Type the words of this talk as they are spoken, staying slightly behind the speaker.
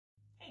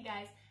Hey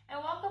guys,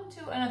 and welcome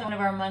to another one of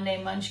our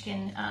Monday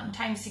Munchkin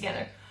times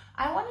together.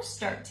 I want to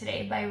start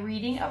today by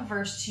reading a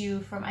verse to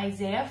you from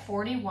Isaiah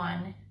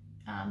 41,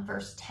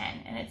 verse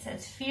 10, and it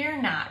says,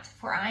 "Fear not,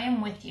 for I am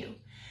with you.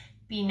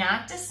 Be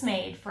not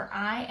dismayed, for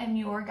I am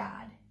your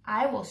God.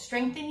 I will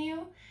strengthen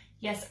you.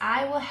 Yes,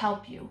 I will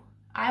help you.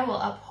 I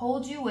will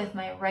uphold you with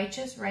my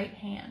righteous right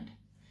hand."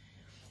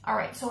 All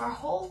right, so our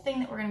whole thing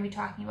that we're going to be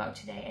talking about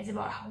today is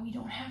about how we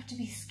don't have to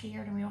be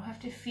scared and we don't have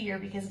to fear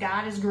because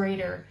God is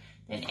greater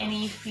than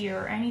any fear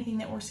or anything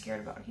that we're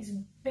scared about. He's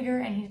bigger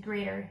and he's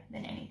greater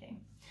than anything.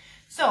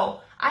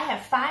 So I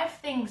have 5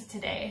 things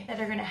today that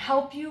are going to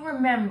help you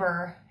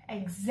remember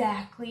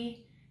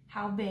exactly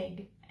how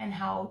big and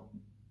how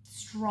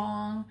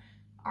strong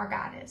our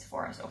God is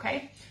for us,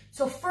 okay?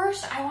 So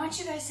first, I want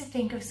you guys to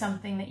think of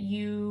something that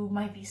you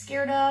might be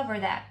scared of or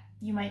that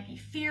you might be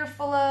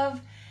fearful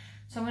of.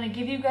 So I'm going to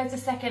give you guys a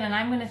second and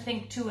I'm going to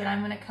think too, and I'm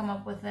going to come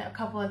up with a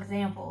couple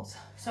examples.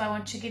 So I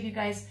want to give you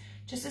guys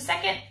just a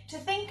second to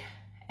think.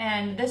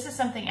 And this is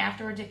something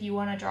afterwards, if you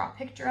want to draw a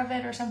picture of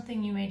it or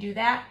something, you may do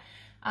that.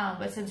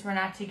 But since we're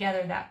not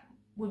together, that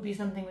would be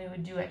something we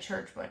would do at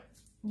church, but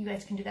you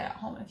guys can do that at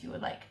home if you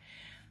would like.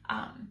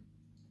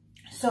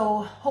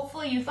 So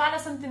hopefully you thought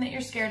of something that you're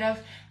scared of.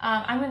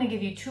 I'm going to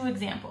give you 2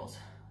 examples.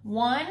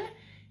 One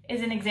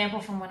is an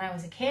example from when I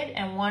was a kid,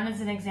 and one is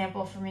an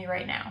example for me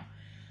right now.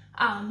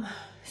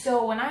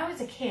 So when I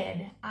was a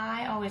kid,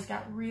 I always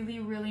got really,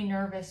 really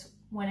nervous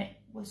when it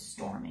was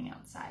storming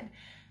outside.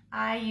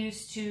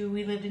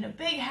 We lived in a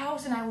big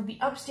house and I would be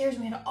upstairs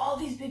and we had all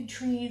these big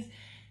trees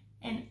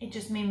and it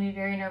just made me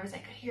very nervous. I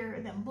could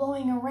hear them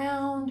blowing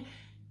around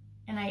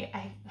and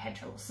I had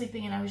trouble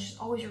sleeping and I was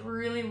just always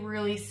really,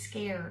 really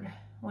scared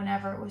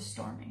whenever it was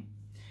storming.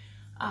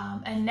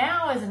 And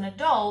now as an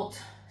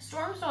adult,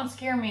 storms don't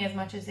scare me as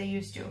much as they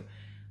used to.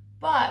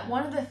 But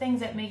one of the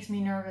things that makes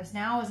me nervous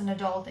now as an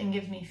adult and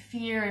gives me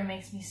fear and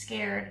makes me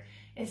scared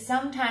is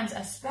sometimes,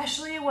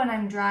 especially when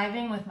I'm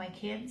driving with my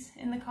kids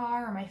in the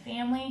car or my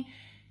family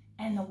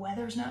and the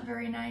weather's not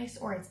very nice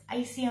or it's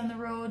icy on the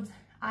roads,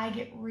 I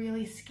get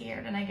really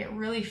scared and I get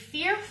really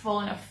fearful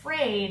and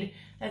afraid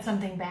that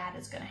something bad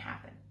is going to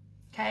happen.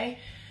 Okay?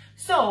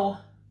 So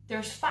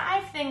there's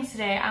 5 things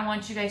today I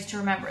want you guys to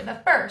remember.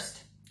 The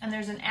first, and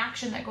there's an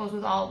action that goes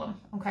with all of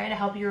them, okay, to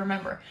help you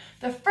remember.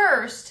 The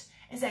first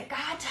is that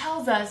God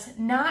tells us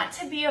not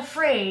to be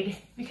afraid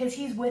because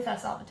he's with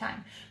us all the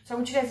time. So I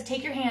want you guys to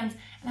take your hands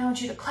and I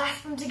want you to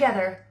clasp them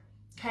together.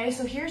 Okay,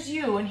 so here's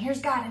you and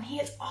here's God and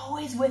he is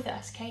always with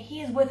us. Okay,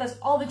 he is with us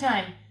all the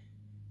time.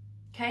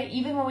 Okay,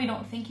 even when we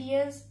don't think he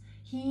is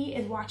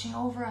watching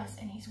over us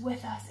and he's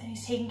with us and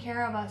he's taking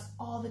care of us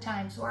all the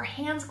time. So our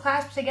hands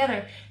clasped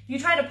together. If you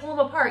try to pull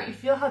them apart, you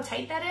feel how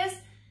tight that is,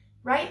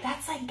 right?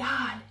 That's like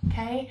God,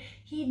 okay?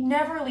 He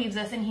never leaves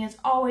us and he is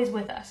always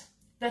with us.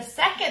 The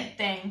second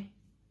thing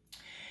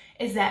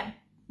is that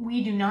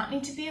we do not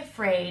need to be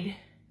afraid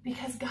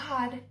because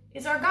God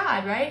is our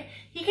God, right?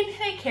 He can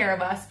take care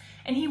of us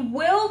and he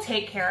will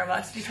take care of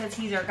us because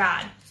he's our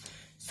God.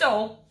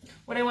 So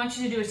what I want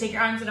you to do is take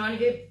your arms and I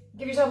want you to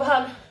give yourself a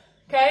hug,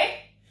 okay?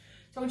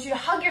 So I want you to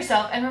hug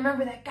yourself and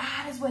remember that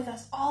God is with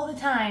us all the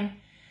time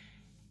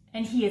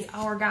and he is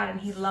our God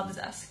and he loves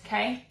us,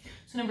 okay?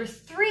 So number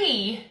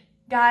 3,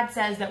 God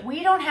says that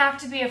we don't have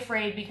to be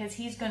afraid because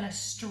he's going to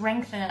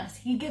strengthen us.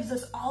 He gives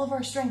us all of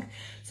our strength.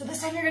 So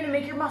this time you're going to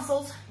make your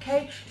muscles,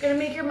 okay? You're going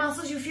to make your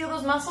muscles. You feel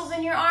those muscles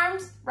in your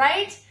arms,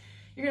 right?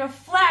 You're going to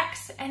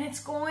flex and it's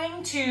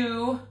going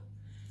to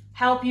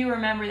help you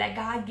remember that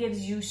God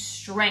gives you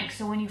strength.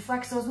 So when you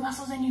flex those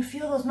muscles and you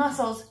feel those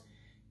muscles,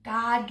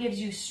 God gives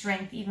you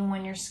strength even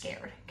when you're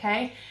scared,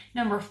 okay?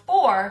 Number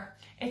 4,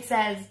 it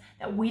says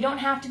that we don't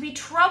have to be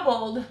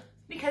troubled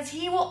because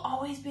he will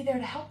always be there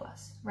to help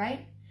us,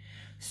 right?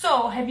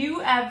 So have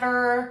you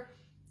ever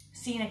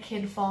seen a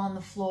kid fall on the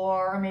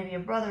floor or maybe a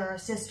brother or a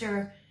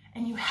sister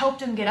and you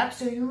helped them get up?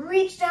 So you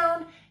reach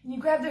down and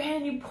you grab their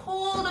hand and you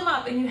pull them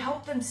up and you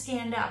help them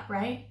stand up,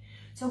 right?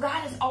 So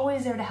God is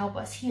always there to help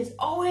us. He is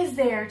always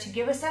there to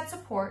give us that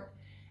support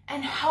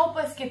and help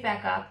us get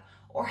back up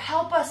or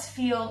help us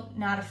feel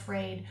not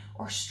afraid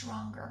or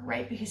stronger,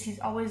 right? Because he's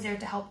always there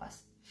to help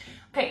us.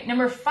 Okay,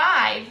 number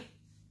 5,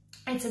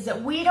 it says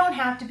that we don't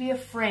have to be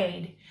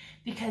afraid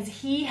because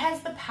he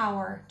has the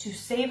power to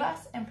save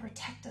us and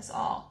protect us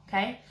all,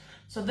 okay?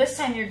 So this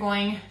time you're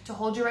going to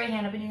hold your right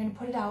hand up and you're going to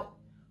put it out,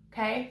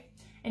 okay?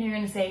 And you're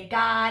going to say,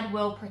 God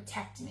will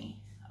protect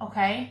me,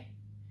 okay?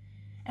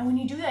 And when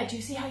you do that, do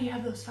you see how you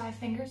have those 5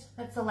 fingers?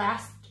 That's the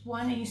last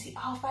one, and you see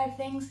all 5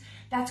 things?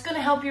 That's going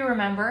to help you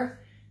remember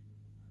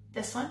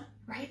this one,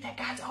 right? That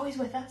God's always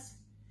with us.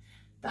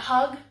 The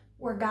hug,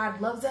 where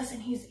God loves us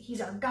and he's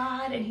our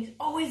God and he's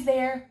always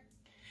there.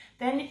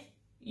 Then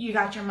you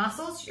got your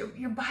muscles,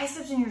 your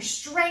biceps and your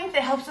strength.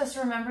 It helps us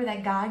remember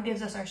that God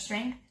gives us our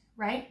strength,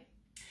 right?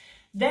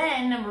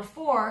 Then number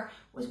 4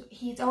 was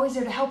he's always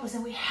there to help us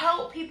and we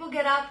help people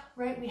get up,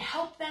 right? We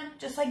help them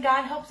just like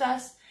God helps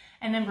us.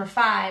 And number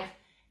 5,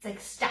 it's like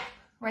stop,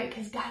 right?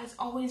 Because God is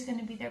always going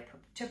to be there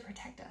to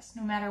protect us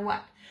no matter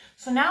what.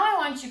 So now I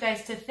want you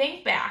guys to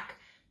think back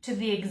to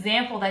the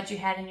example that you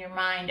had in your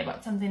mind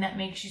about something that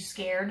makes you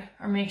scared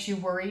or makes you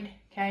worried,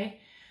 okay?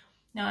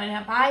 Now, and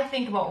if I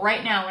think about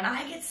right now, when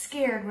I get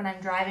scared when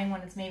I'm driving,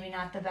 when it's maybe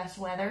not the best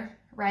weather,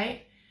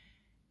 right?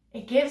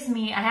 It gives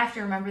me, I have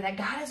to remember that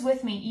God is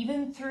with me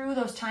even through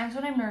those times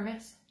when I'm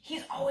nervous.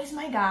 He's always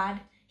my God.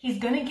 He's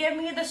going to give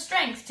me the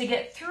strength to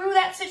get through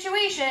that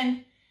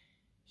situation.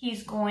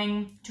 He's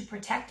going to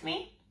protect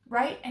me,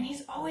 right? And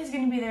he's always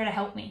going to be there to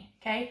help me,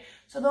 okay?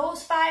 So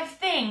those 5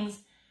 things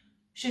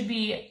should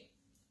be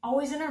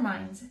always in our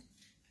minds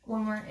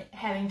when we're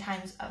having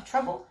times of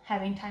trouble,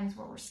 having times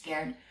where we're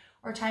scared,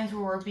 or times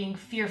where we're being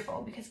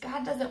fearful, because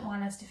God doesn't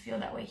want us to feel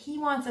that way. He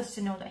wants us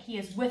to know that he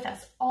is with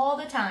us all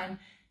the time,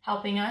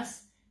 helping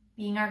us,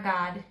 being our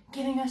God,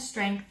 giving us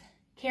strength,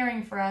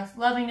 caring for us,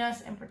 loving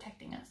us, and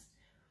protecting us.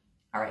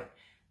 All right,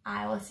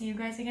 I will see you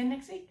guys again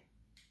next week.